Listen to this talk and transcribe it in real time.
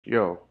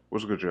Yo,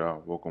 what's good,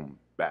 y'all? Welcome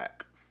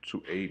back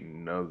to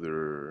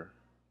another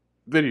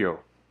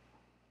video.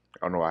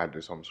 I don't know why I had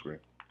this on the screen.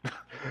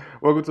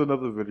 Welcome to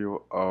another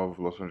video of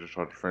Los Angeles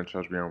Chargers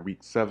franchise. We're on week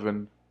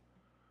 7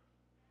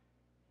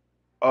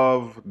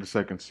 of the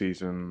second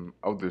season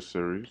of this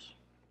series.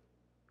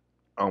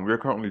 We are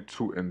currently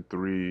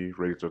 2-3,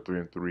 Raiders are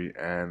 3-3,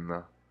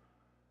 and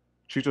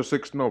Chiefs are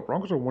 6-0.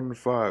 Broncos are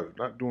 1-5,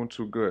 not doing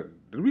too good.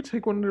 Did we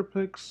take one of their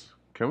picks?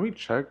 Can we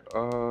check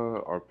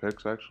our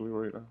picks actually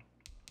right now?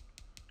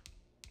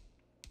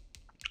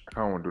 I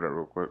kind of want to do that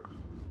real quick.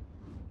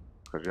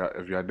 Cause y'all,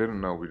 if y'all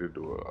didn't know, we did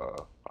do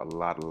a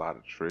lot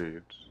of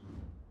trades,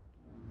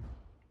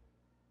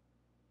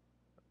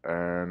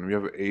 and we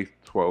have an 8th,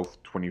 12th,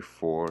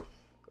 24th,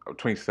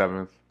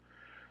 27th.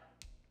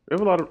 We have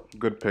a lot of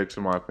good picks,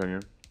 in my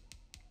opinion.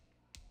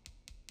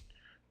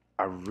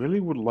 I really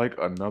would like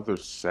another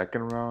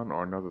second round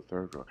or another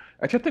third round.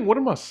 Actually, I think one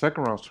of my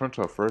second rounds turned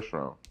to a first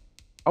round.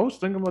 I was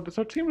thinking about this.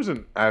 Our team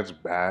isn't as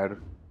bad,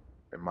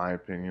 in my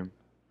opinion.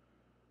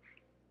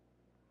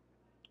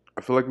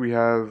 I feel like we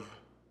have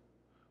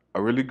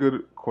a really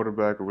good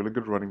quarterback, a really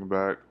good running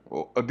back,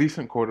 well, a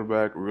decent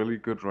quarterback, a really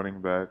good running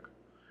back.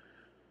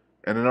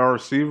 And then our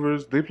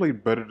receivers, they play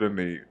better than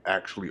they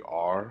actually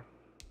are.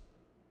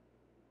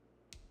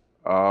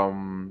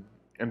 Um,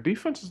 and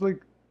defense is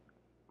like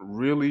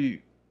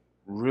really,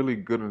 really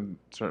good in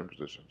certain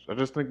positions. I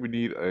just think we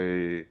need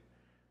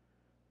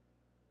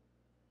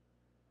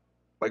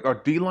like our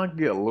D line can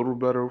get a little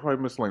better. We're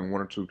probably missing like one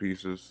or two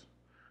pieces.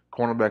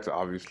 Cornerbacks,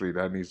 obviously,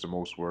 that needs the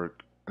most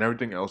work. And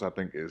everything else, I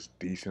think, is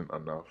decent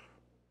enough.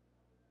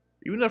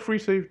 Even that free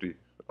safety,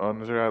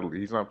 Nazir Adley,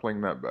 he's not playing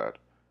that bad.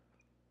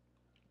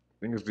 I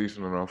think it's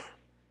decent enough.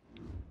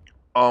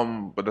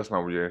 But that's not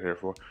what we're here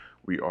for.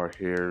 We are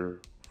here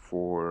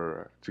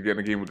to get in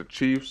a game with the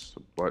Chiefs,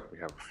 but we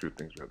have a few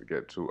things we have to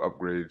get to.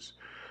 Upgrades,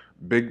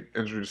 big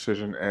injury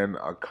decision, and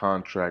a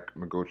contract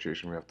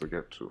negotiation we have to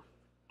get to.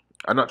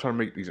 I'm not trying to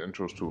make these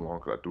intros too long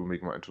because I do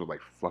make my intros like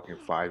fucking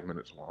 5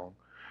 minutes long.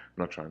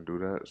 I'm not trying to do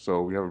that.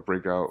 So we have a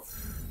breakout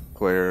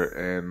player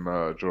and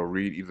Joe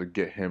Reed. Either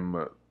get him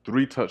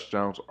 3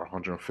 touchdowns or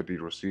 150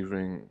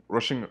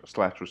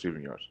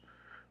 rushing/receiving yards.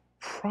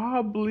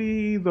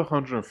 Probably the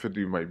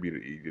 150 might be the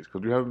easiest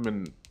because we haven't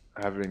been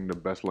having the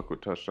best luck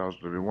with touchdowns.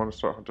 If we want to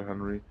start Hunter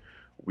Henry,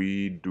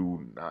 we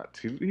do not.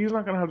 He's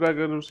not going to have that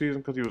good of a season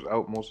because he was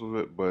out most of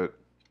it, but,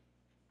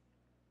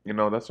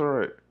 that's all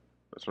right.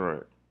 That's all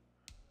right.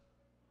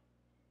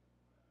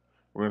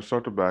 We're going to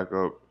start the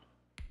backup.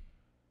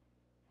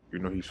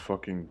 He's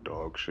fucking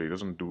dog shit. He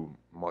doesn't do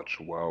much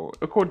well,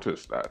 according to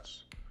his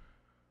stats.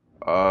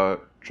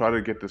 Try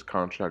to get this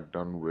contract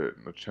done with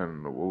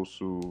Nachenna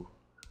Nwosu.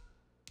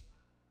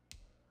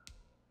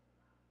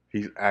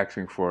 He's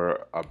asking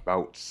for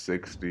about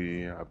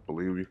 60. I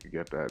believe we could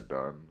get that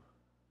done.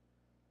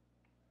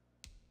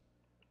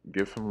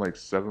 Give him like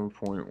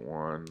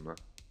 7.1.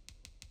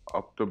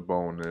 Up the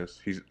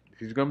bonus. He's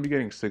gonna be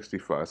getting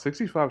 65.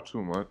 65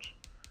 too much.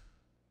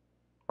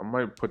 I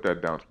might put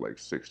that down to like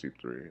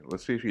 63.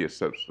 Let's see if he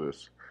accepts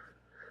this.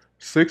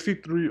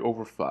 63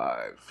 over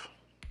 5.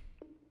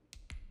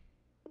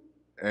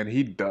 And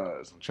he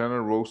does. Chandler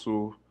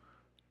Rosu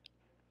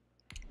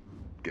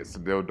gets the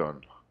deal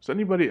done. Is there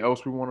anybody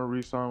else we want to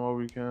re-sign while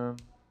we can?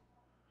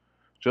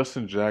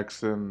 Justin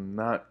Jackson,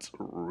 not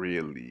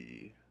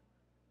really.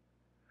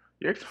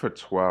 He asked for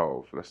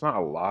 12. That's not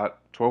a lot.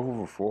 12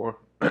 over 4.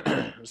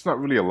 It's not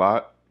really a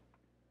lot.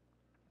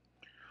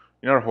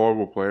 You're not a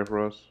horrible player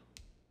for us.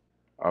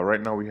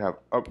 Right now we have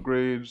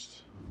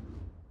upgrades.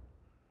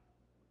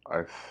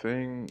 I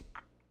think,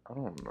 I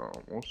don't know.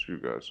 Most of you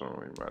guys don't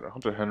really matter.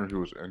 Hunter Henry,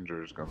 who was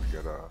injured, is going to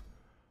get a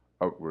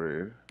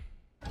upgrade.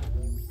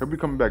 He'll be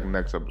coming back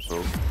next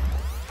episode.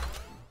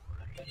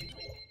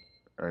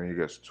 And he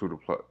gets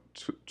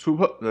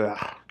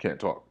can't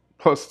talk.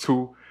 +2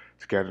 to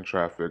catch in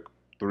traffic,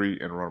 3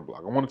 in run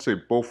block. I want to say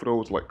both of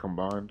those like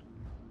combined.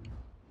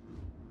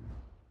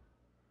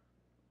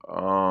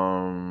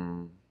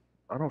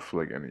 I don't feel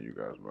like any of you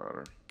guys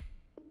matter.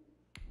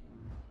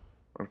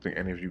 I don't think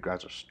any of you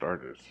guys are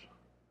starters.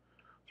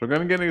 So we're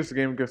gonna get into this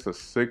game against the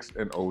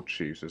 6-0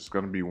 Chiefs. It's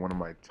gonna be one of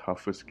my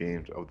toughest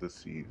games of the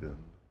season.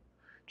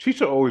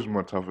 Chiefs are always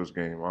my toughest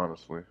game,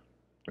 honestly.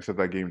 Except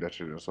that game that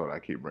you didn't saw that I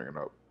keep bringing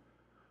up.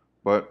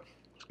 But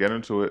let's get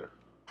into it.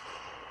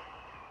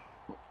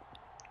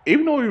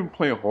 Even though we've been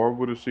playing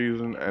horrible this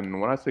season, and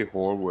when I say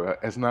horrible,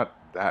 it's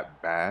not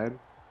that bad,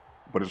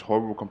 but it's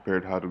horrible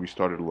compared to how we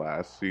started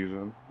last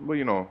season. But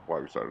you know why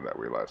we started that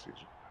way last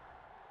season.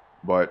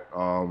 But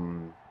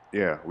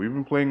yeah, we've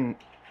been playing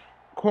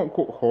quote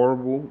unquote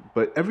horrible,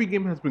 but every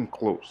game has been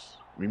close.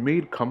 We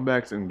made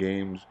comebacks in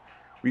games.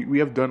 We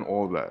have done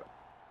all that.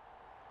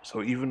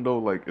 So even though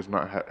like it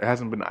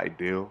hasn't been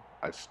ideal,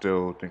 I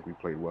still think we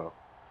played well.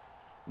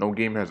 No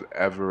game has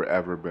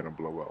ever been a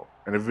blowout.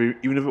 And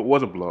even if it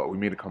was a blowout, we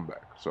made a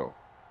comeback. So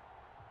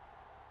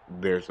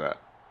there's that.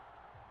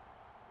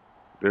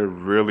 They're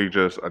really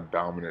just a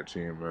dominant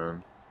team,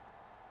 man.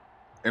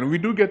 And if we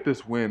do get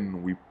this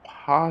win, we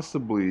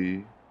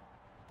possibly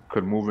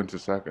could move into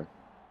second.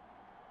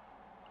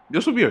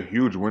 This would be a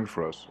huge win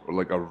for us, or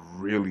like a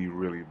really,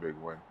 really big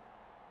win.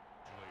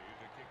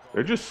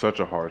 They're just such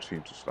a hard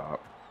team to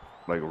stop.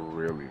 Like,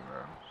 really,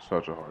 man.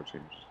 Such a hard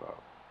team to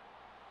stop.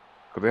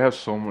 Because they have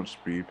so much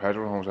speed.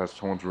 Patrick Mahomes has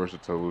so much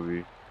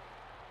versatility.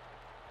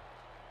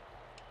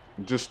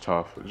 Just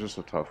tough. It's just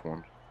a tough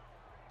one.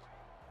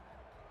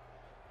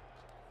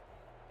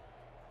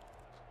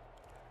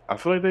 I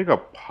feel like they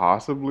could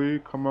possibly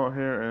come out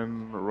here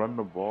and run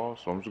the ball,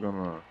 so I'm just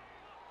gonna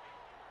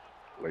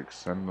like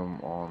send them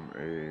on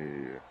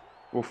a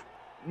well,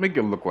 make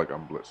it look like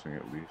I'm blitzing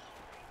at least.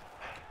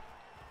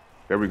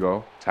 There we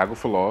go. Tackle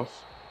for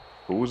loss.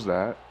 Who was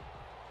that?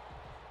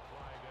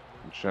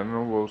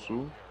 General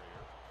Wosu.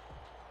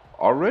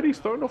 Already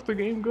starting off the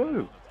game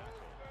good.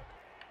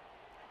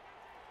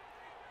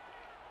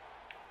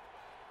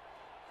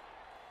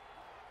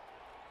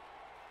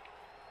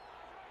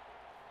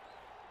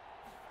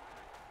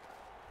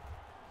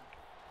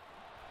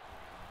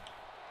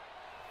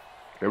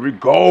 There we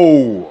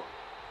go.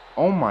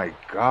 Oh my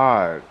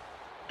God.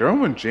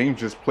 Derwin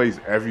James just plays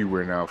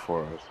everywhere now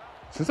for us.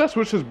 Since I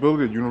switched his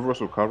ability to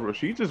universal coverage,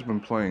 he's just been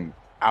playing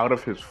out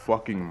of his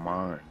fucking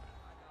mind.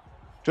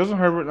 Justin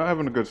Herbert not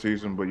having a good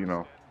season, but you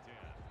know,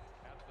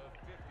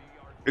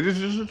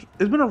 it's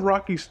been a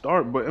rocky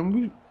start. But and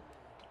we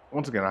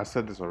once again, I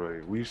said this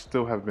already. We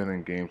still have been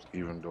in games,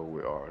 even though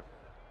we are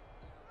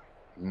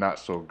not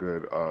so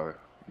good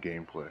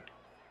gameplay.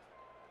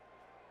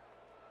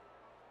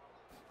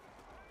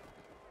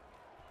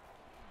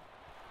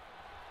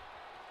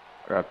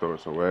 I gotta throw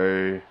this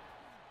away.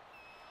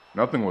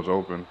 Nothing was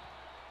open.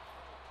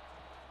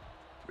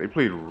 They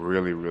played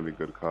really, really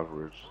good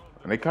coverage.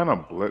 And they kind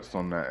of blitzed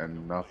on that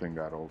and nothing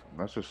got open.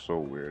 That's just so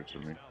weird to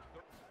me.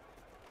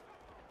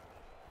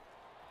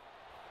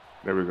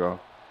 There we go.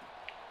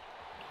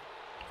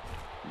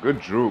 Good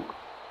juke.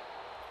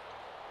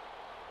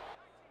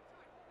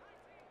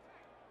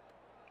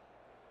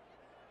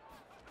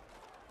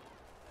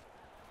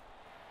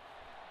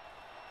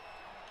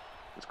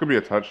 This could be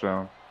a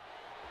touchdown.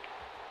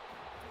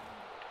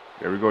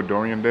 There we go,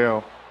 Dorian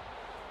Dale.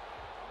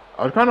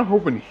 I was kind of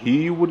hoping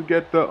he would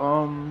get the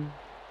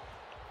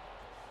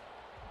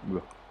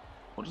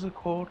what is it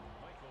called?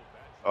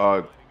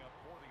 Uh,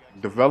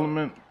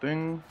 development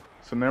thing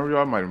scenario.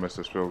 I might have missed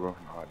this field goal.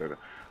 No, I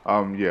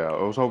didn't. Yeah,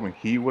 I was hoping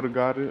he would have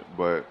got it,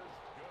 but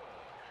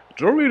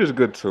Joe Reed is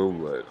good too.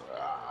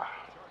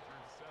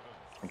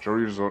 But Joe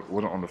Reed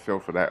wasn't on the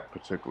field for that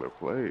particular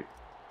play.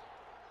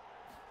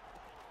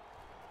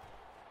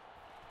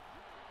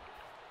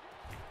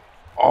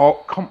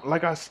 Oh,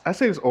 like I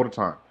say this all the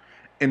time.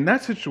 In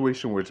that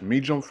situation where it's me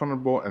jumping from the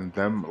ball and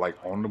them like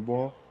on the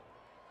ball,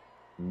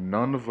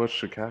 none of us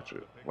should catch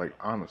it. Like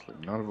honestly,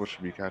 none of us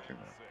should be catching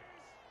that.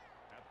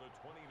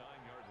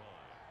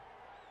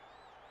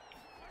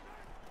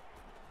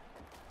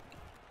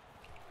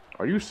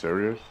 Are you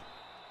serious?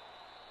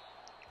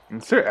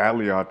 And Sir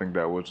Alley, I think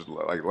that was just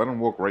like let him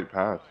walk right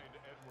past.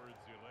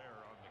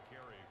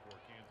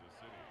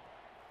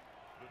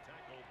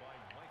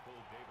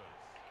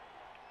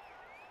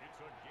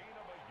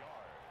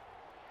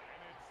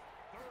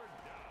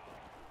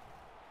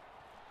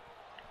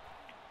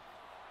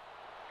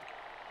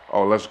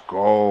 Oh, let's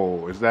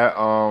go. Is that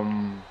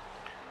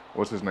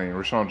what's his name?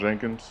 Rashawn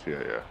Jenkins? Yeah,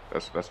 yeah.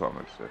 That's what I'm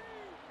gonna say.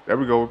 There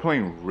we go. We're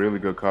playing really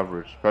good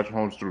coverage. Patrick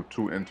Holmes threw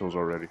 2 intels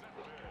already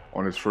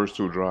on his first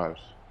 2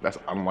 drives. That's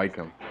unlike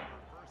him.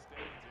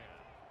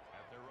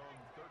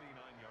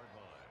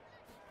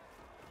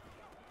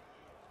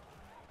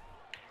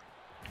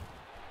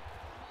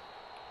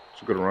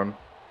 It's a good run.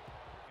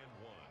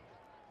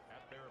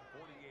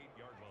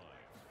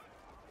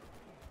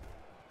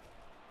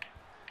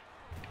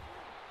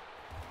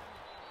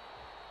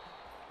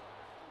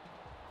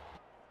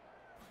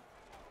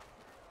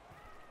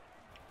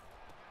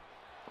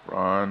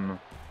 Run.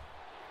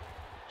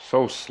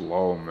 So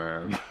slow,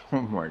 man.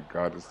 Oh my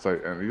God, it's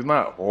tight. And he's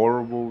not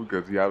horrible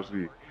because he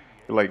obviously,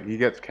 like, he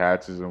gets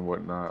catches and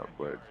whatnot,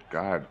 but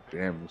god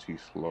damn, is he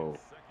slow.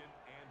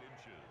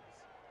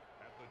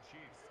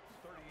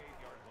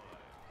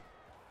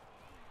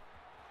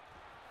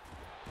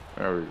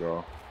 There we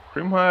go.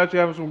 Kareem Hunt actually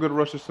having some good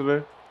rushes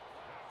today.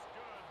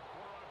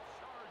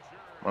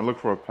 I look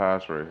for a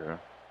pass right here.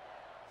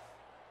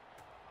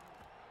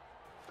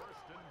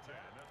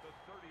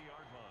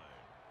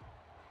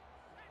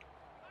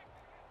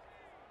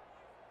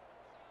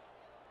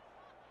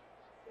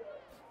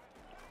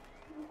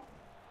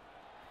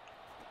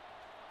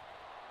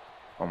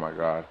 Oh my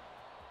God.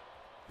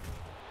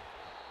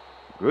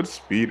 Good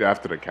speed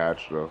after the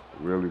catch, though.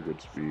 Really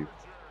good speed.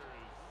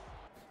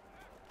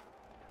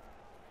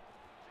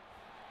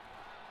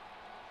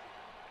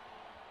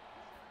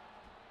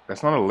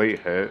 That's not a late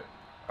hit.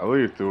 I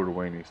literally threw it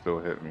away and he still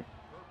hit me.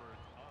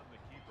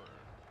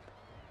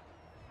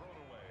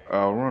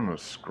 I'll run a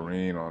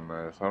screen on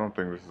this. I don't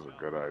think this is a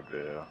good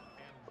idea.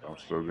 But I'm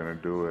still gonna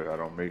do it. I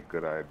don't make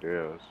good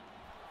ideas.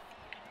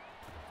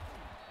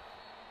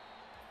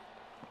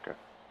 Okay.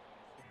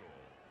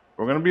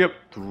 We're gonna be up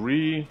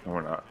 3. No,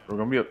 we're not. We're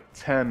gonna be up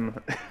 10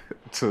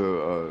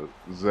 to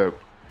zip.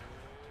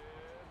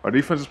 Our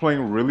defense is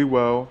playing really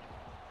well.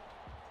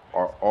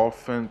 Our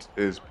offense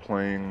is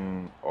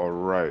playing all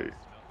right.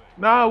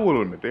 Nah, I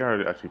will admit they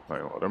are actually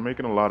playing well. They're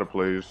making a lot of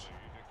plays.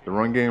 The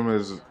run game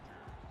is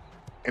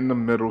in the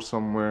middle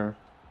somewhere.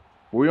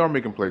 We are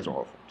making plays on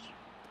offense.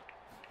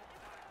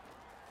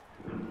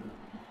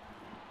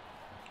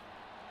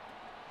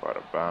 Out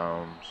of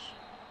bounds.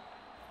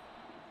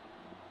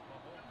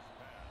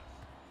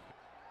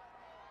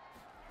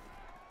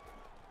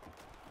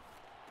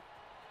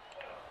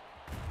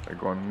 They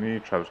go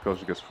underneath. Travis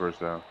Kelce gets first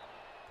down.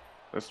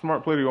 That's a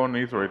smart play to go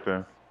underneath right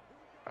there.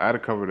 I had to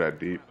cover that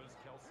deep.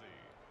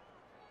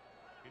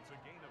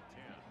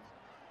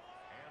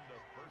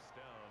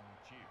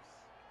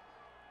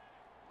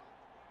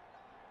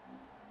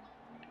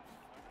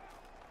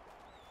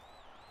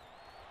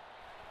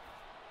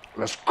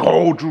 Let's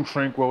go, Drew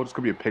Tranquil. This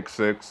could be a pick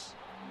six.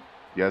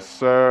 Yes,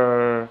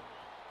 sir.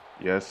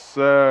 Yes,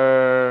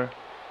 sir.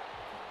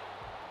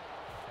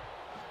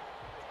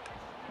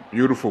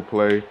 Beautiful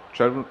play.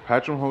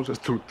 Patrick Mahomes has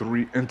threw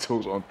 3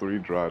 intos on 3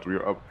 drives. We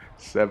are up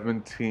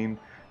 17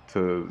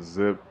 to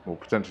zip, well,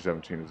 potentially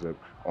 17 to zip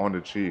on the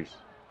Chiefs.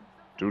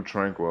 Drew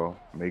Tranquil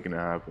making it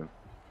happen.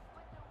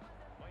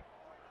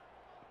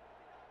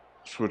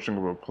 Switching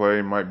of a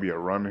play might be a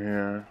run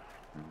here.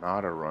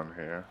 Not a run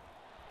here.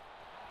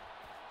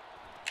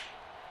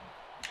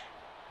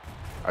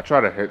 I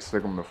tried to hit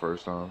stick him the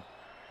first time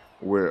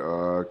with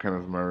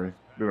Kenneth Murray.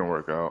 Didn't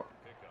work out.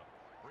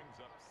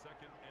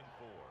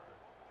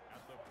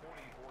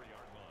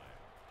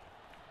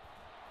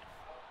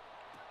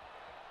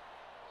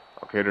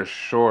 Okay, they're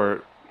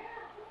short.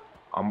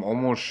 I'm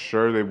almost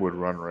sure they would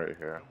run right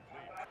here.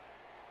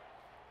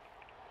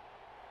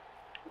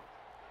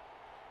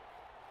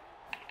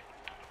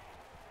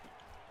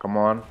 Come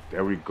on.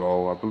 There we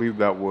go. I believe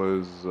that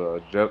was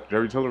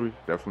Jerry Tillery.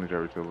 Definitely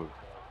Jerry Tillery.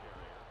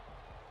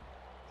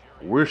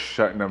 We're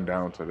shutting them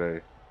down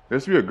today.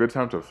 This would be a good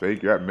time to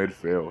fake. You're at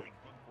midfield.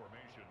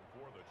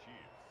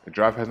 The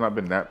drive has not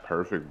been that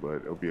perfect,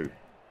 but it'll be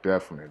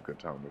definitely a good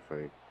time to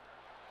fake.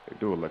 They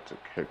do elect to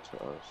kick to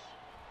us.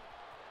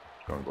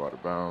 It's going to go out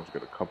of bounds,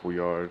 get a couple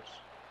yards.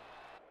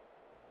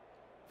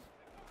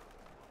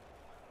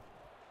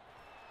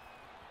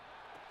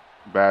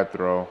 Bad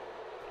throw.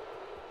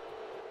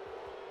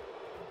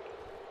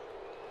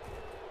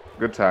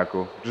 Good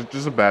tackle.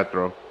 Just a bad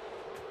throw.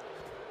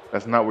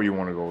 That's not where you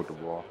want to go with the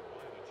ball.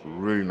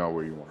 Really not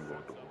where you want to go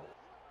with the ball.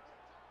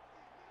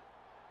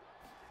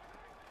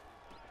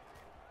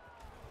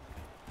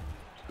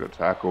 Good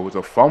tackle. It's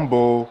a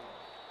fumble.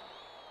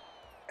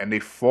 And they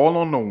fall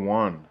on the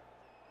 1.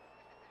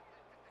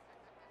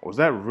 Was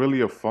that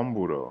really a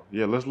fumble, though?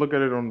 Yeah, let's look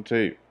at it on the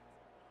tape.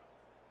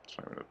 It's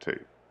not even the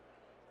tape.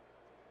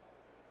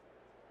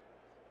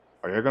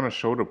 Are you going to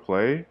show the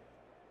play?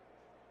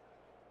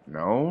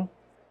 No?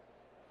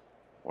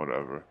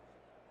 Whatever.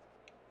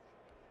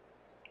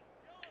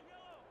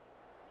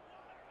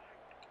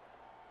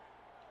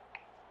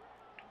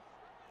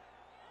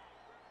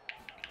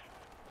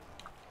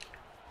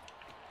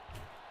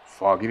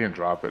 Fuck, he didn't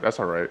drop it. That's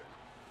all right.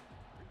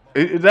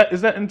 Is that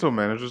intel,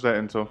 man? It's just that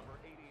intel.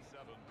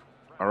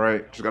 All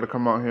right, just got to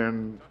come out here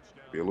and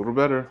be a little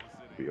better.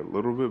 Be a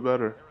little bit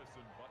better.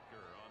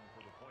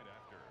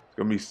 It's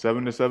going to be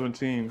 7 to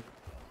 17.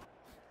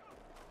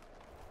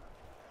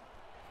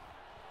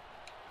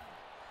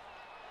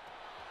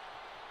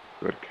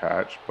 Good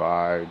catch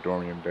by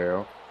Dorian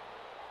Dale.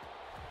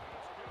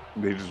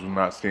 They just were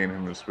not seeing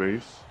him in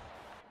space.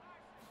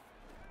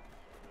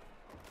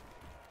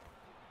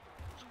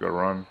 It's a good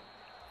run.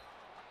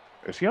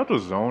 Is he out the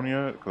zone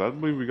yet? Because I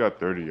believe we got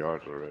 30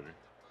 yards already.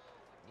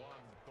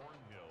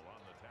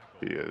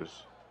 He is.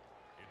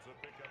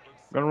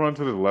 Gonna run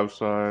to the left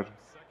side.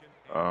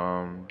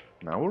 Now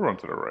we'll run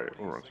to the right.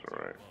 We'll run to the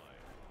right.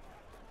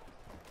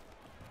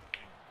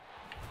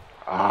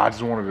 I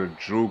just wanted to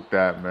juke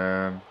that,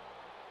 man.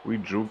 We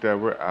juke that,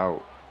 we're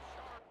out.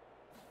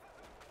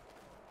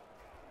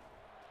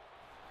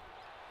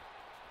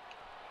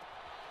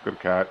 Good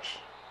catch.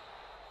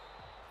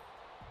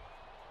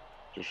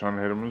 Just trying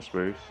to hit him in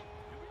space.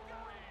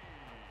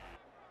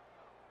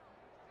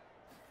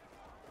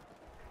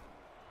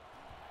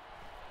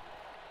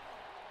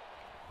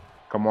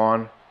 Come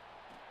on.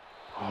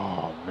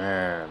 Oh,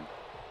 man.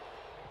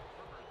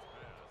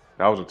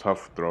 That was a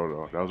tough throw,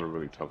 though. That was a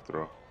really tough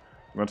throw.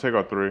 I'm going to take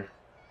our 3.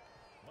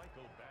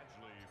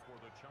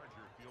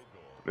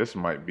 This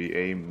might be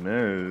a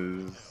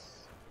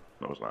miss.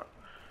 No, it's not.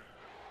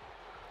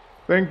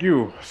 Thank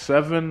you.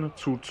 7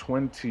 to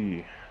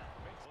 20.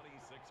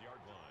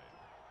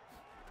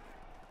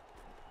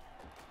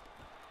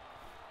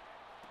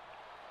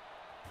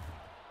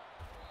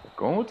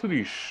 Going to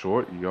these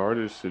short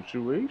yardage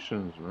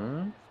situations,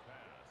 man.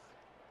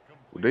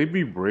 Would they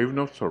be brave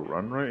enough to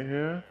run right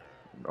here?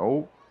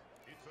 Nope.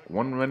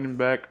 1 running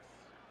back,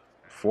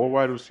 4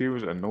 wide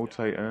receivers, and no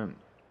tight end.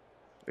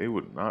 They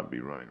would not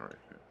be running right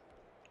here.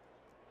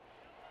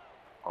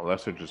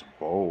 Unless they're just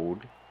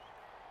bold.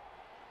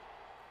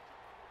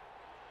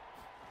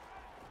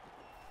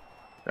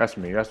 That's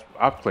me.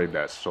 I played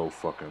that so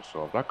fucking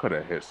soft. I could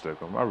have hit stick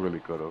him. I really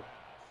could have.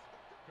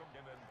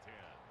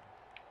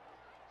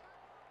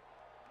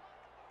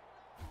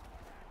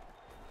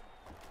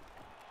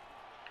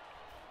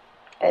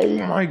 Oh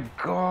my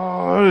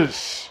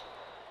gosh.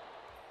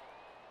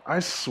 I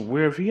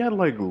swear, if he had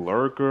like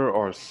lurker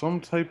or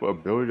some type of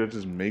ability that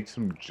just makes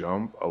him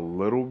jump a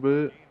little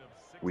bit,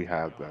 we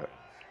have that.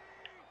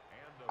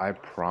 I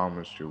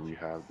promise you, we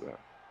have that.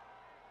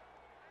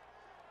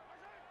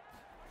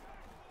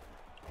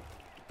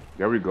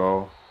 There we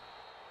go.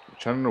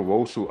 Chandler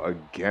Wosu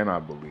again, I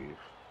believe.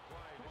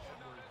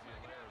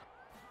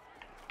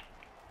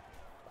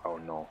 Oh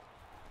no.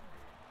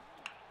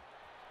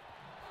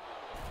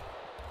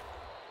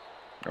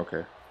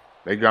 Okay.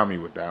 They got me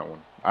with that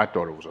one. I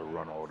thought it was a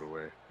run all the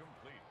way.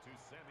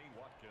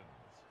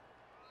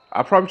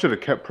 I probably should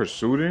have kept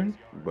pursuing,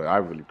 but I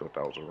really thought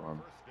that was a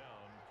run.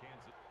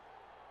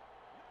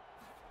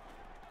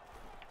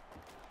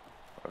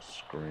 A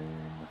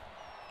screen.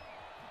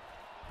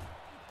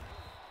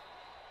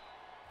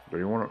 Do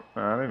you want to?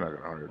 Nah, they're not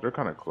gonna hurry. They're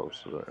kind of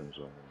close to the end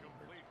zone.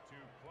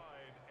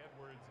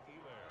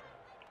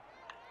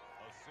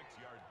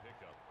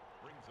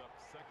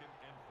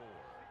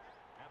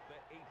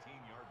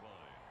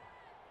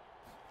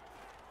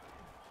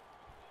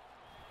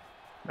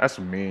 That's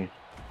me.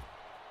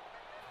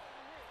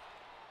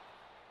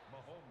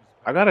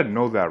 I gotta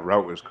know that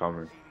route is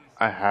coming.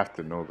 I have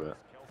to know that.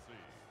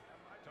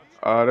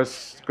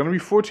 That's gonna be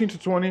 14 to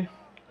 20.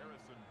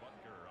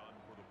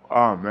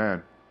 Oh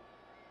man.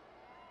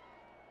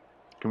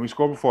 Can we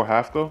score before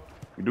half though?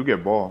 We do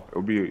get ball. It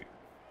would be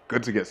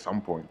good to get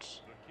some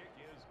points.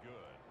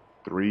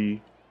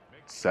 3,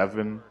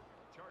 7,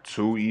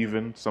 2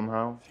 even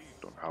somehow.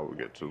 Don't know how we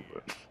get 2,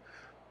 but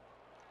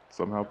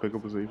somehow pick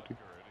up a safety.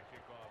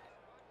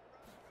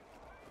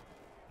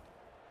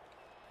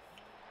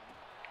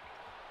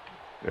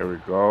 There we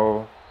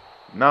go.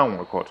 Now I want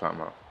to call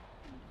timeout.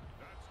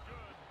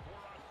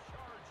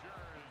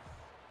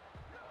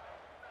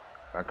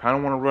 I kind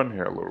of want to run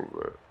here a little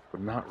bit,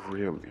 but not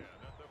really.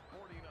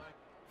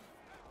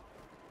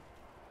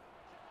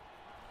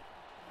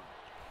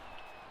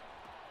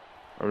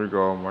 There we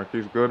go.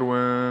 Marquise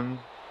Goodwin.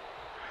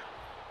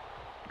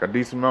 Got a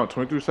decent amount.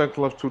 23 seconds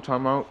left, 2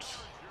 timeouts.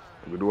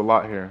 We do a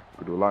lot here.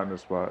 We do a lot in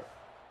this spot.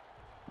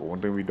 But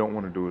one thing we don't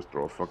want to do is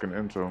throw a fucking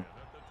intro.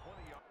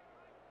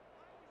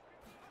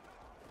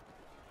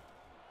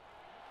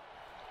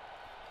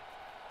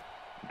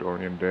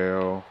 Dorian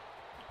Dale.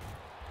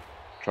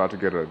 Tried to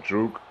get a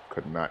juke.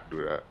 Could not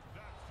do that.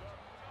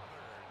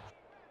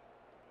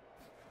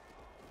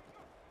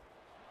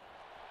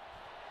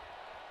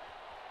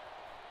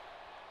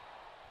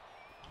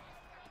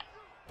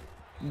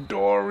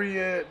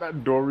 Dorian,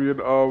 not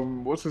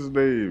Dorian. What's his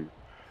name?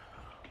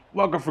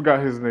 Look, I forgot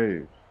his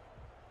name.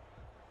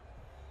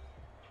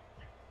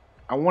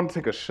 I want to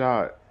take a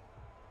shot.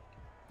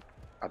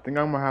 I think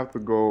I'm gonna have to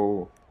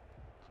go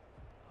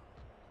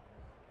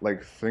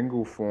like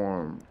single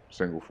form,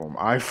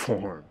 I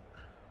form.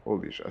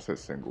 Holy shit, I said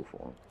single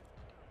form.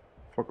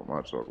 Fuck am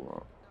I talking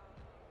about?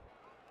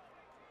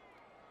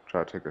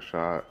 Try to take a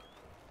shot.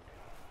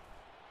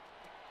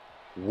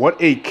 What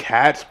a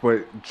catch,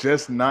 but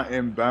just not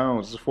in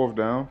bounds. It's 4th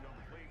down.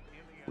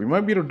 We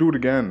might be able to do it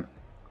again,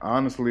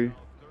 honestly.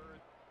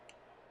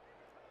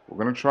 We're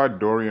gonna try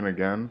Dorian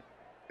again.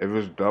 If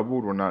it's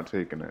doubled, we're not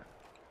taking it.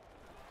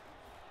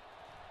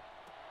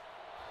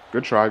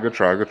 Good try, good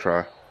try, good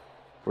try.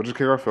 We'll just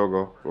kick our field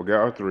goal. We'll get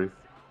our 3.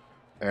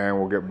 And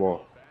we'll get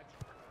ball.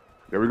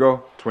 There we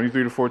go.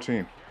 23 to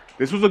 14.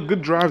 This was a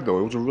good drive, though.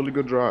 It was a really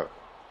good drive.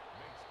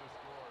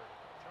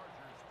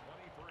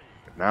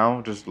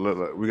 Now, just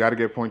we got to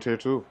get points here,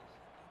 too.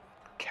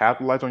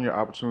 Capitalize on your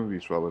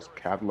opportunities, fellas.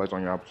 Capitalize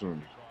on your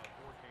opportunities.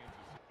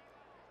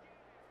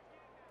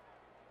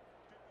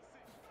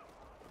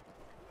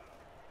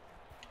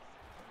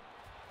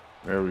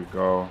 There we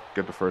go.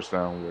 Get the first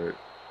down with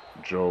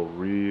Joe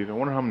Reed. I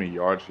wonder how many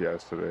yards he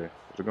has today.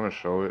 Is it going to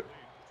show it?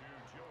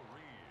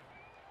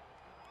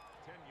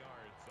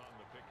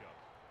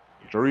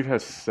 Joe Reed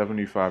has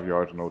 75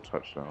 yards, no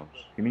touchdowns.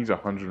 He needs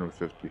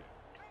 150.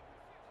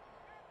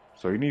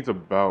 So he needs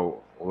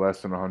about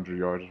less than 100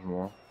 yards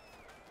more.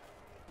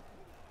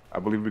 I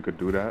believe we could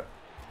do that.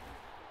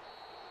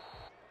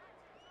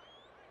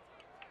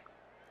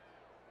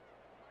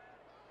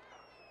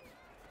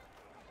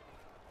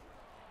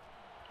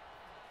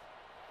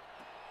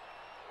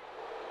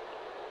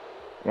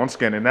 Once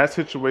again, in that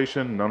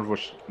situation, none of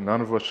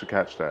us should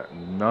catch that.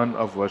 None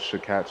of us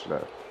should catch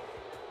that.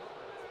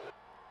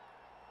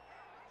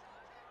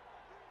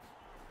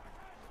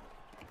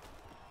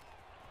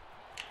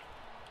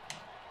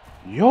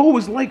 Yo,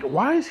 it's like,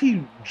 why is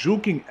he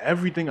juking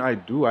everything I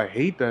do? I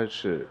hate that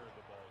shit.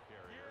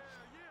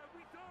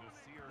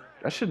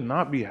 That should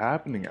not be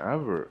happening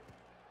ever.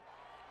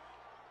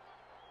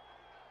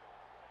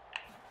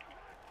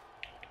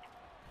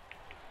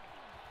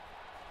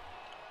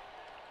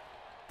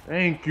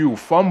 Thank you.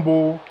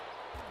 Fumble.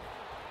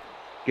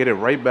 Get it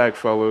right back,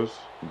 fellas.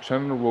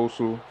 Chandler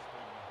Wosu.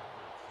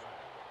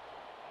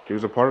 He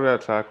was a part of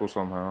that tackle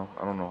somehow.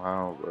 I don't know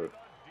how, but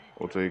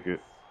we'll take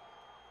it.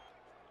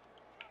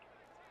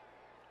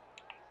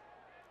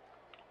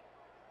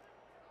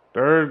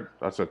 Third?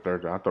 I said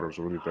third down. I thought it was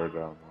really third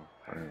down.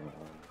 I ain't gonna lie.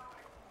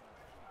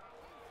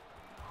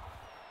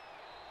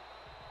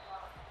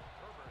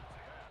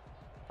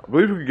 I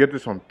believe we could get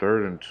this on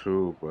 3rd and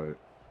 2, but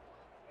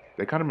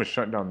they kind of been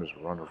shutting down this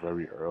runner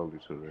very early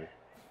today.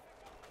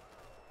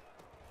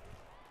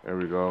 There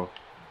we go.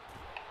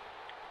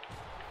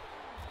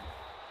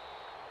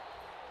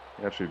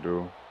 They actually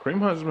do. Kareem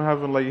Hunt's been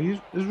having like he's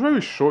very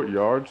short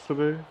yards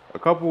today. A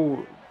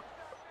couple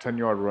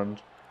 10-yard runs,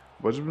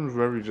 but it's been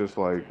very just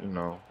like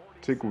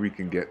take what we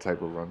can get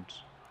type of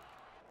runs.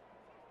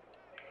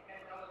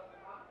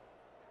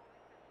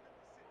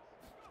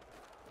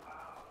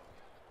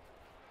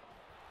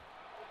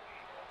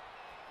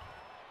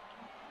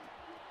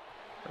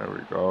 There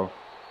we go.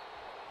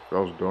 That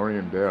was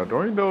Dorian Dale.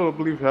 Dorian Dale, I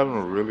believe, having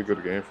a really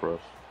good game for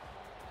us.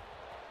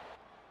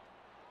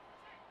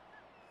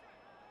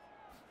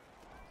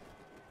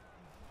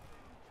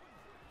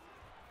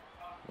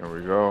 There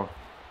we go.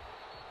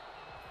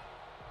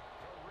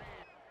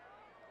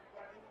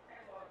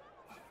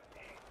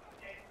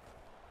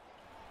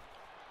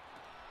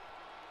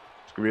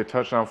 It's gonna be a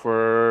touchdown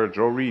for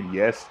Joe Reed.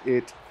 Yes,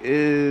 it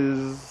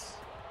is.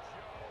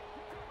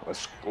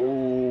 Let's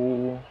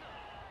go.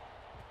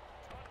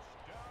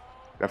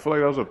 I feel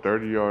like that was a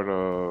 30-yard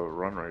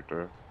run right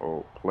there.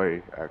 Oh,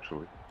 play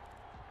actually.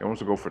 He wants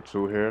to go for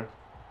 2 here.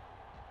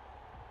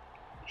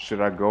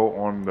 Should I go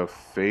on the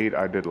fade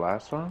I did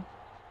last time?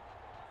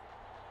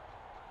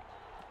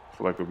 I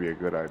feel like it would be a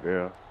good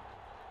idea.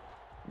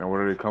 Now what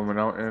are they coming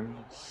out in?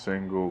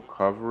 Single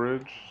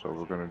coverage. So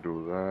we're gonna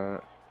do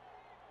that.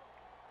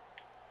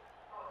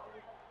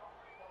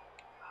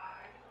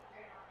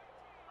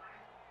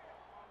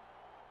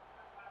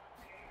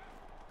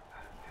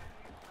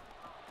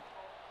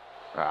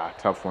 Ah,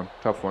 tough one.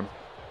 Tough one.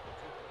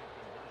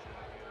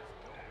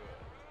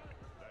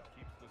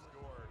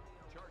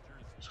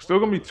 It's still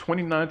gonna be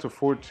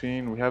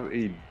 29-14. We have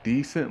a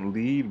decent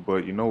lead,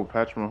 but with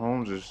Patrick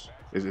Mahomes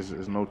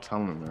is no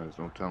telling, man. There's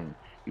no telling.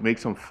 He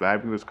makes some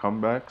fabulous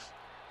comebacks,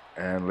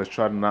 and let's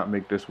try to not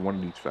make this one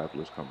of these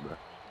fabulous comebacks.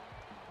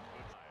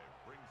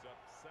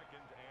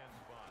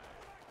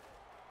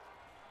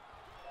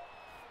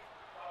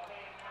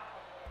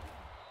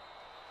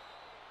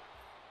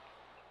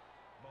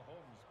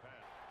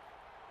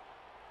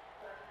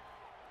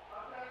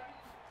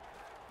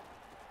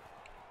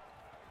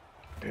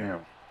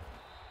 Damn.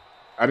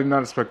 I did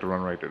not expect to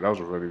run right there. That was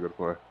a really good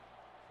play.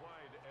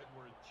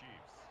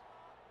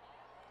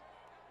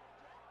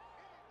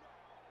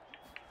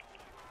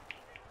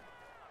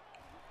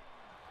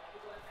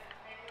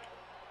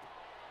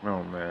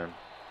 Oh man.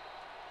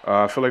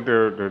 I feel like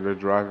they're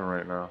driving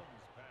right now.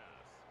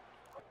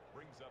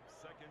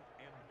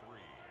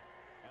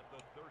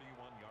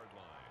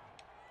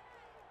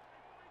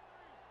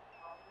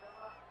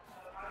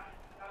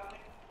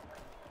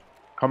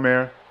 Come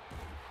here.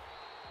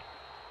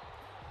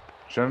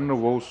 Shannon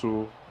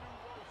Nwosu. I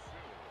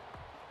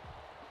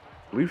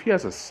believe he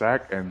has a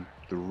sack and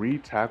 3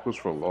 tackles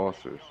for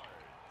losses.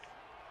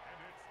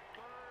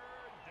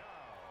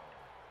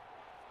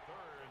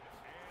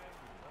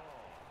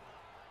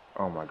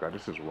 Oh my god,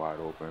 this is wide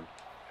open.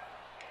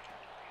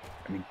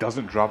 And he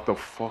doesn't drop the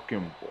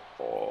fucking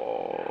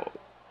ball.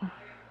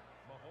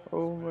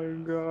 Oh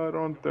my god,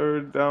 on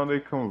 3rd down they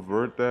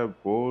convert that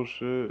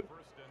bullshit.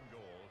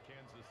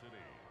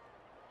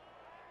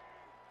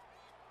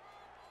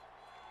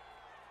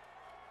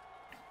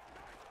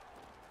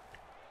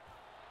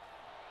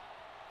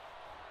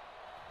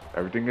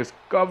 Everything is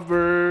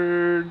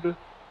covered.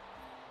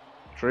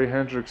 Trey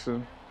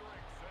Hendrickson.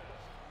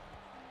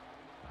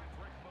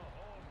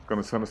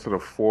 Gonna send us to the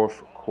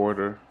 4th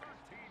quarter.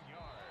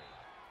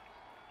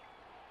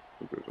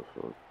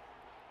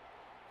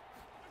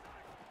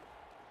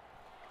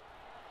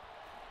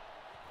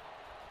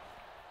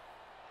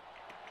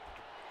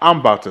 I'm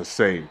about to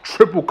say,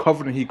 triple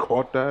covenant, he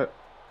caught that.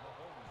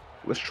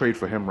 Let's trade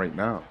for him right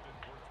now.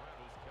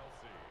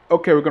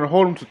 Okay, we're going to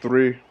hold him to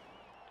 3.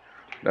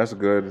 That's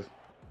good.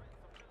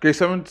 Okay,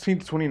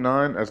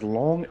 17-29. As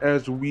long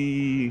as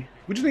we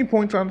just need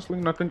points, honestly.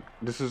 Nothing.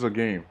 This is a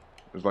game.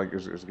 It's like,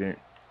 it's a game.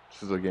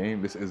 This is a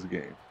game. This is a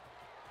game.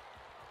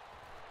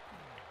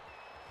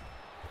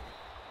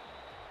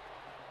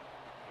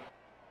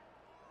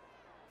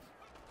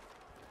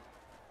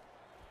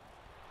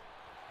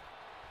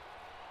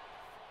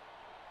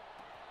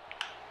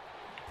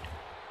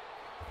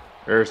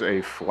 There's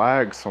a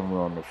flag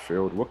somewhere on the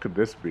field. What could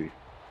this be?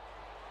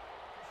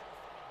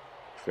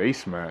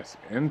 Face mask.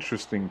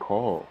 Interesting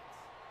call.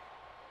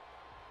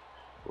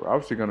 We're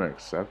obviously going to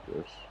accept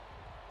this.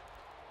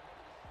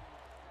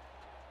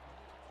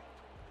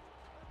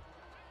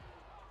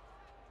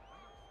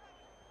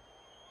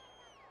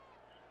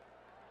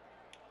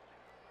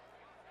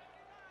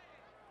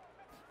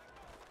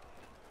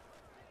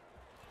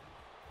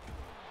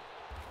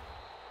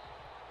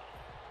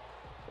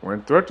 We're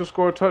in threat to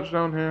score a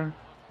touchdown here.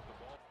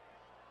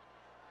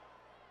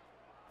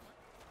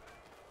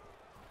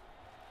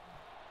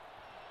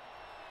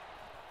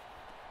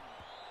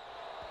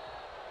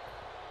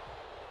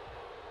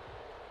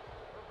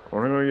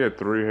 We're only gonna get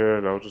 3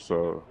 here. That was just a.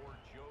 No,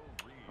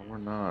 we're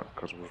not,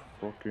 because we're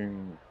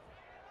fucking.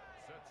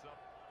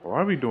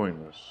 Why are we doing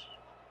this?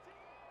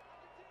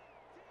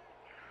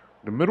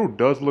 The middle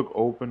does look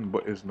open,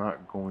 but it's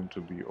not going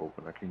to be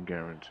open. I can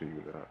guarantee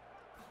you that.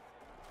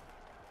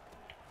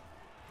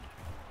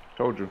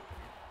 Told you.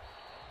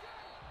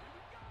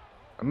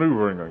 I knew we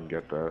weren't gonna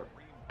get that.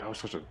 That was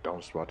such a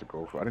dumb spot to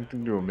go for. I didn't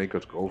think they would make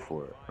us go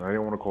for it. And I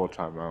didn't want to call a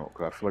timeout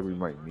because I feel like we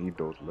might need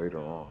those later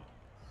on.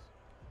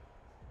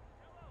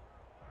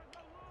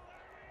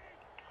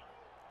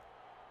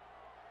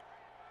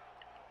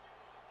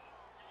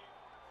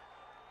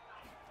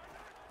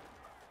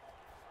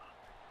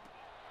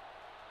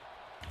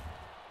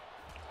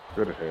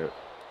 Good hit.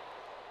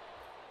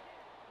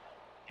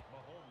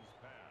 Mahomes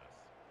pass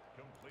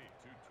complete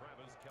to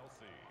Travis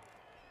Kelce.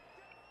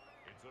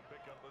 It's a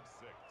pickup of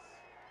 6.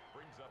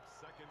 Brings up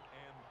 2nd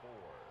and 4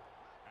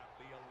 at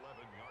the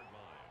 11-yard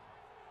line.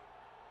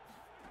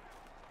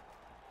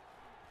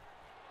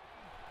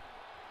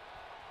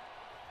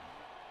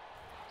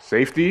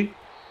 Safety?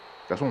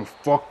 That's what I'm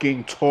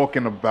fucking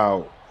talking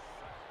about.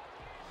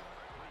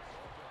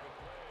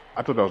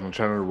 I thought that was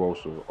Chandler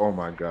Russell. Oh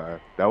my god.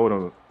 That would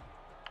have.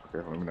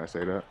 Okay, let me not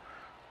say that.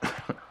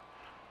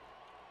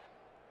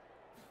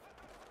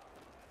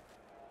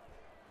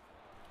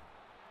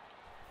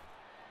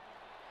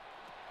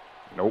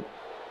 Nope.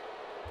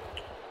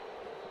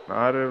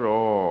 Not at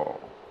all.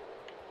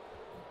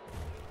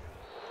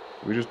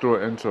 We just threw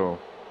an intel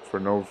for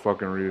no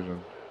fucking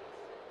reason.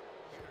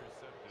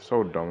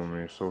 So dumb of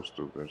me. So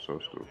stupid. So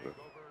stupid.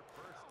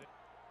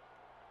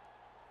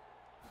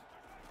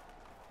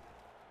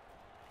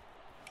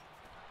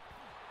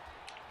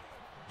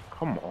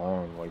 Come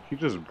on. Like, he's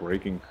just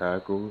breaking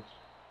tackles.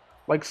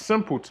 Like,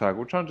 simple tackle.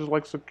 We're trying to just,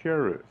 like,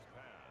 secure it.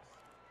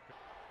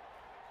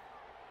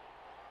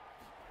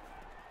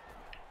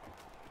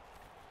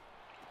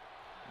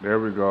 There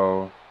we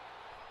go.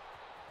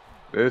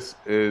 This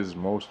is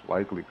most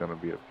likely going to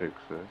be a pick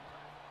six.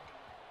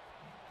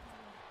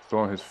 Still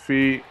on his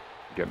feet.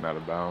 Getting out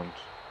of bounds.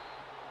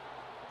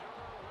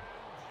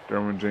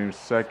 Derwin James'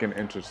 2nd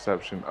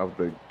interception of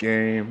the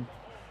game.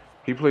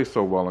 He plays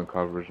so well in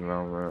coverage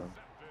now, man.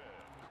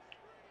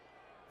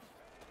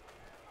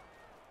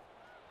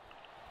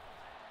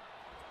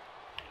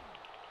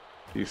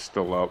 He's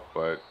still up,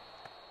 but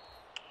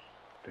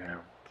damn.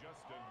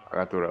 I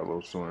got through that a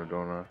little sooner,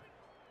 don't I?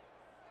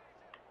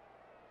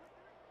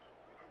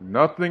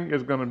 Nothing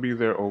is going to be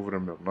there over the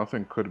middle.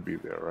 Nothing could be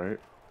there, right?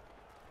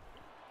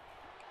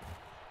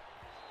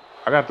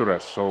 I got through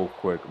that so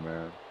quick,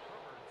 man.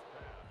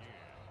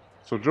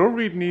 So Joe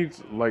Reed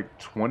needs like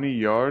 20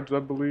 yards, I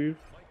believe.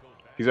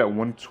 He's at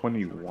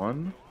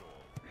 121.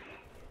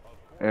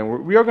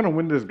 And we are going to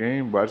win this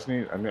game, but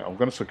I'm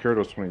going to secure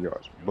those 20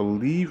 yards.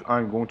 Believe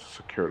I'm going to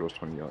secure those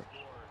 20 yards.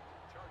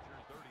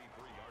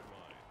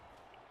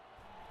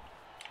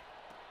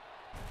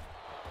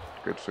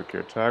 Good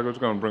secure tackle. It's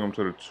going to bring him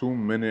to the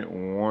 2-minute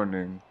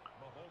warning.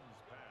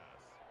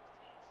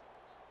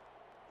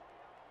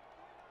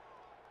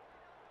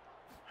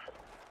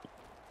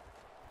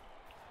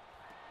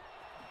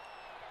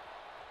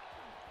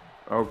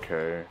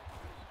 Okay.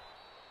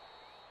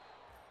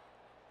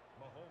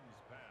 Mahomes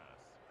pass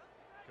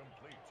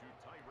complete to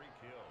Tyreek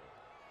Hill.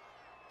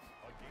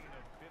 A gain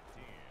of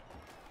 15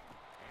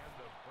 and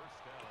a first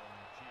down,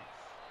 Chiefs.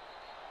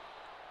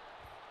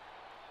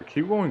 They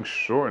keep going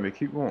short and they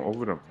keep going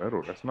over the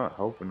middle. That's not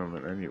helping them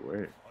in any way. A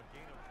gain of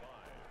 5.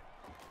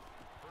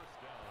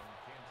 First down,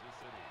 Kansas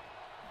City.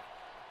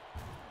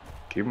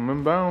 Keep them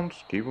in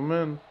bounds. Keep them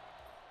in.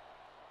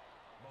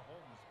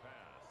 Mahomes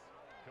pass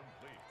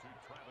complete to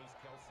Travis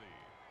Kelce.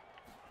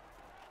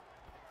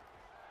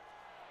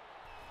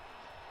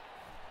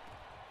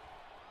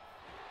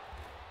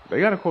 They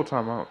got to call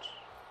timeouts.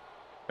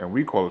 And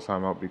we call a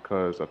timeout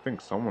because I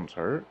think someone's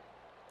hurt.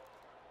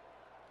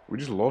 We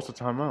just lost a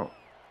timeout.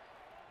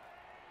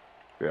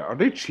 Yeah, are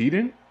they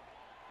cheating?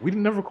 We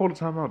never called a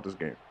timeout this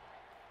game.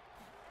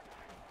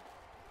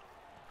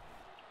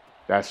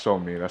 That's so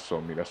me. That's so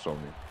me. That's so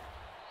me.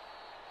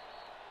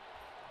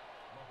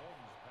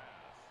 Mahomes pass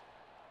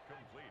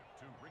complete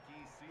to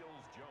Ricky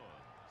Seals-Jones.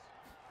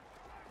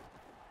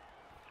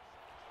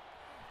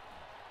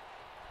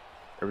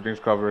 Everything's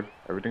covered.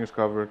 Everything's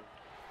covered.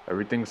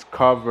 Everything's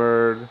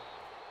covered.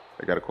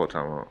 They got to call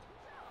timeout.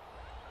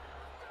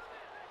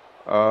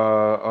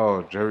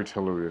 Oh, Jerry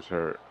Tillery is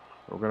hurt.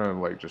 We're gonna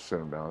like just sit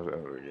him down at the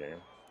end of the game.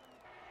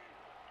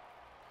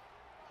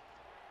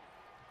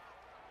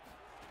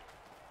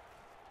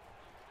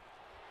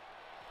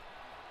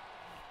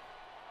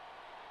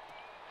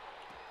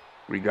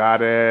 We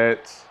got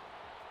it.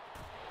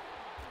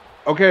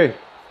 Okay,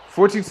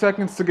 14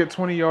 seconds to get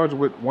 20 yards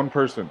with one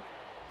person.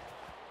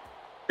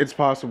 It's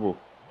possible.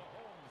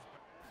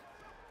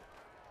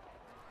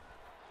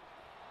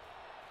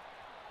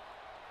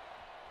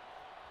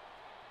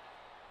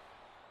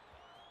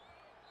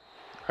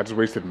 I just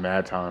wasted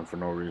mad time for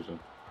no reason.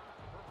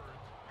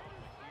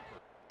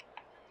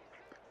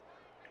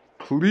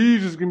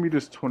 Please just give me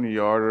this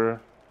 20-yarder.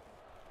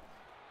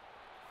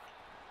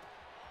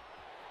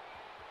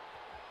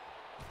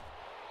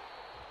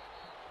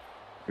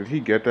 Did he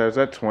get that? Is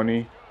that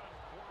 20?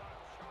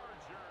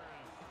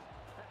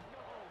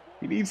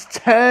 He needs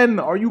 10.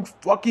 Are you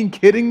fucking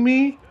kidding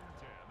me?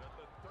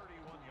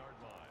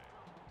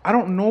 I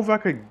don't know if I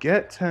could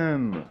get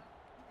 10.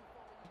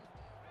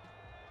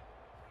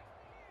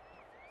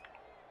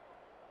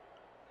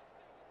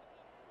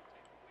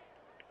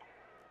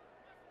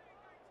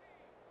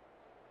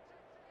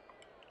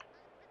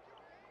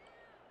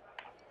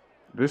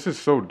 This is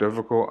so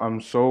difficult. I'm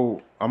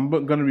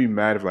gonna be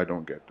mad if I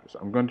don't get this.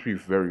 I'm going to be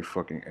very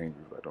fucking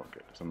angry if I don't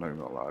get this. I'm not even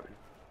gonna lie to you.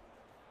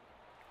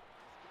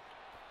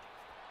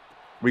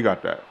 We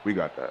got that. We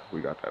got that. We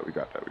got that. We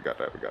got that. We got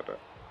that. We got that.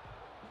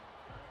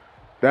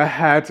 That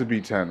had to be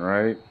 10,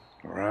 right?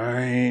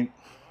 Right.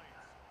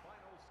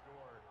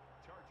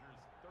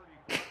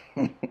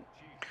 I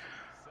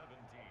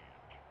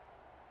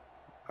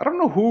don't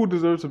know who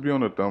deserves to be on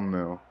the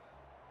thumbnail.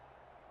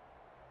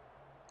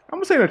 I'm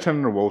gonna say that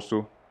Chandler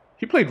Wosu.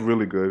 He played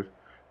really good.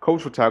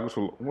 Coach for tackles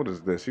for what is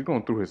this? He's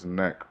going through his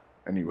neck.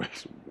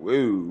 Anyways,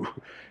 woo.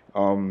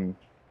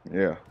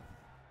 Yeah.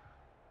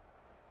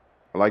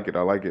 I like it.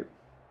 I like it.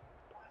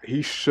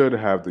 He should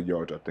have the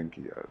yards I think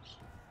he has.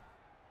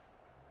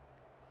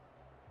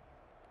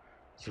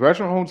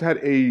 Sebastian Holmes had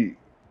a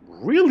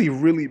really,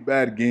 really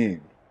bad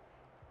game.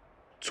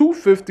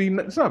 250,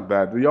 it's not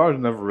bad. The yards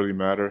never really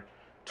matter.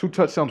 2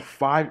 touchdowns,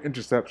 5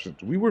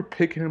 interceptions. We were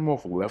picking him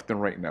off left and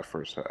right in that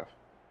first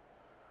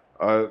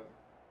half.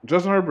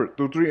 Justin Herbert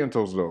threw 3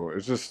 intos though.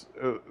 It's just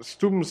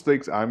stupid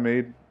mistakes I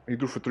made. He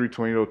threw for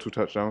 320 though, 2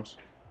 touchdowns.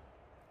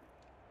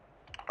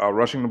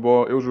 Rushing the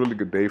ball, it was a really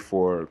good day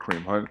for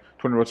Kareem Hunt.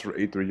 20 rushes for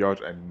 83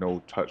 yards and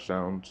no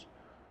touchdowns.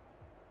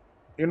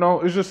 You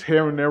know, it's just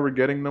here and there we're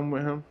getting them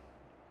with him.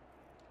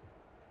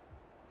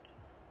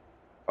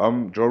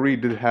 Joe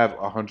Reed did have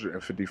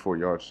 154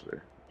 yards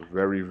today.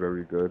 Very,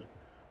 very good.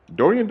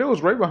 Dorian Dale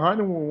was right behind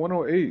him with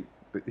 108.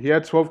 He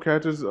had 12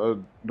 catches.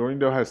 Dorian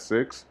Dale had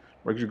 6.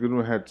 Reggie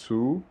Goodwin had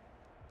 2.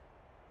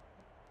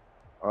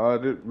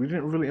 We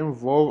didn't really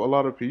involve a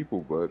lot of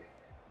people, but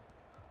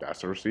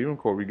that's the receiving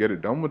core. We get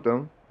it done with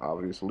them,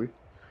 obviously.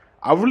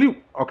 I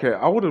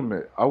would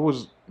admit, I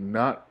was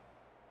not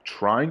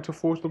trying to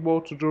force the ball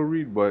to Joe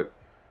Reed, but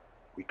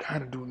we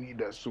kind of do need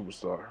that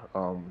superstar.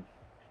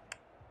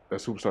 That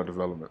superstar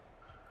development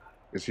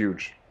is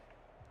huge.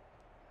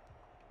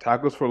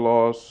 Tackles for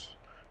loss.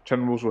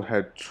 Chandler Wilson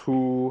had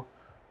 2,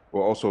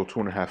 well, also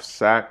 2.5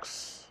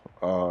 sacks.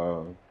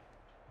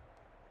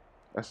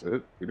 That's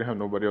it. We didn't have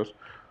nobody else.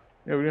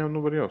 Yeah, we didn't have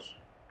nobody else.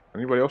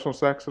 Anybody else on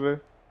sacks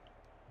today?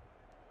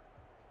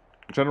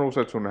 Chandler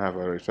Wilson had 2.5. I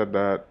already said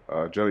that.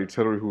 Jelly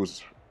Tillery,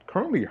 who's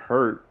currently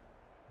hurt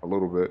a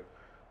little bit,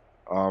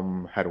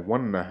 had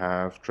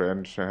 1.5. Trey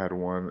Anderson had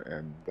 1,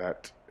 and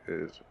that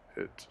is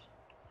it.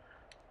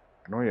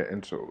 I know he had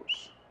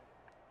intos.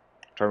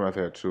 Trey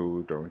Matthew had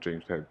 2. Derwin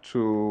James had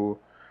 2.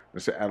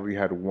 Mr. Adley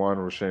had 1.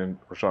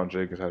 Rashawn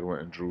Jenkins had 1.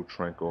 And Drew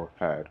Tranquil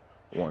had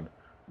 1.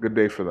 Good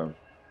day for them.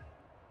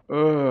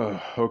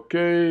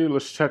 Okay,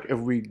 let's check if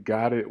we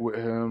got it with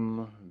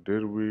him.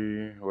 Did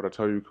we? What I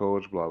tell you,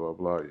 coach? Blah, blah,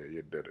 blah. Yeah,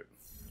 you did it.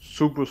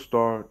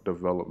 Superstar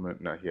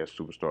development. Now he has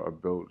superstar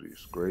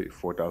abilities. Great.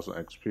 4,000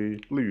 XP.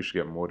 I believe you should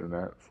get more than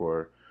that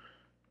for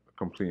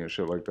completing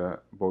shit like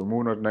that. But we're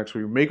moving on to next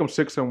week. Make them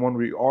 6-1.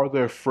 We are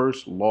their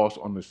first loss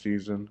on the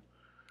season.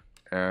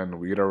 And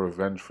we get our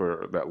revenge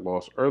for that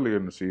loss earlier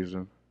in the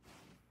season.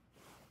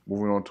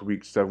 Moving on to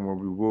week 7, where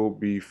we will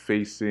be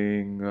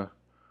facing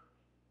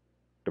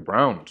the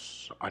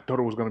Browns. I thought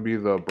it was going to be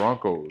the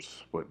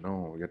Broncos, but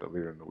no, we get that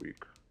later in the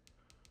week.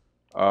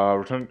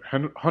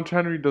 Hunter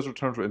Henry does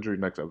return for injury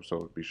next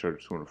episode. Be sure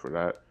to tune in for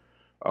that.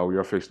 We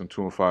are facing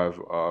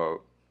 2-5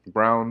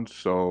 Browns,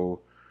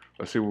 so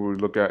let's see what we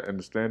look at in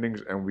the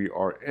standings, and we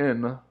are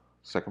in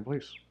 2nd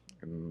place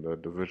in the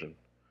division,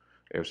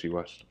 AFC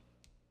West.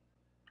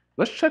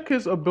 Let's check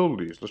his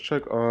abilities. Let's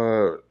check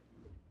Joe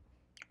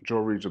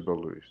Reed's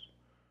abilities.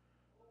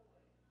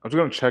 I'm just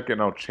going to check it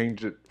and I'll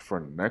change it for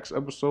next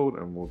episode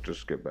and we'll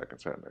just get back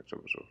into that next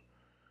episode.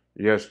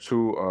 He has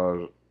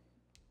 2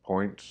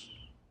 points.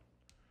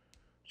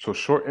 So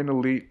short and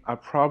elite, I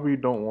probably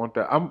don't want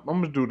that. I'm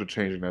going to do the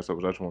change in next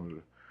episode. I just wanted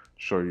to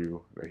show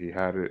you that he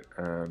had it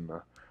and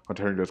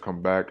Hunter Henry does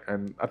come back.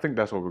 And I think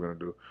that's what we're going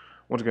to do.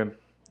 Once again,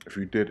 if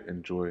you did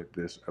enjoy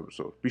this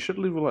episode, be sure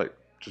to leave a like.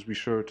 Just be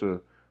sure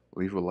to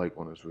leave a like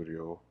on this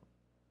video.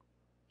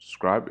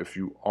 Subscribe if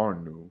you are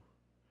new.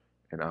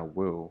 And I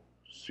will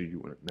see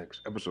you in the next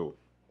episode.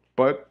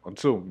 But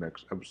until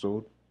next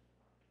episode,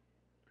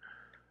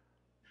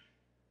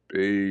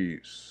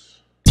 peace.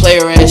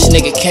 Player ass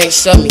nigga can't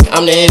sub me,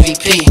 I'm the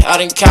MVP.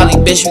 Out in Cali,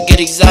 bitch, we get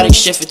exotic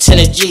shit for 10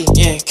 a G.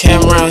 Yeah,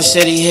 Cameron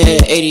said he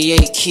had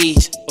 88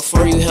 keys.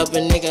 Before you help a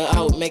nigga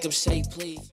out, make him say please.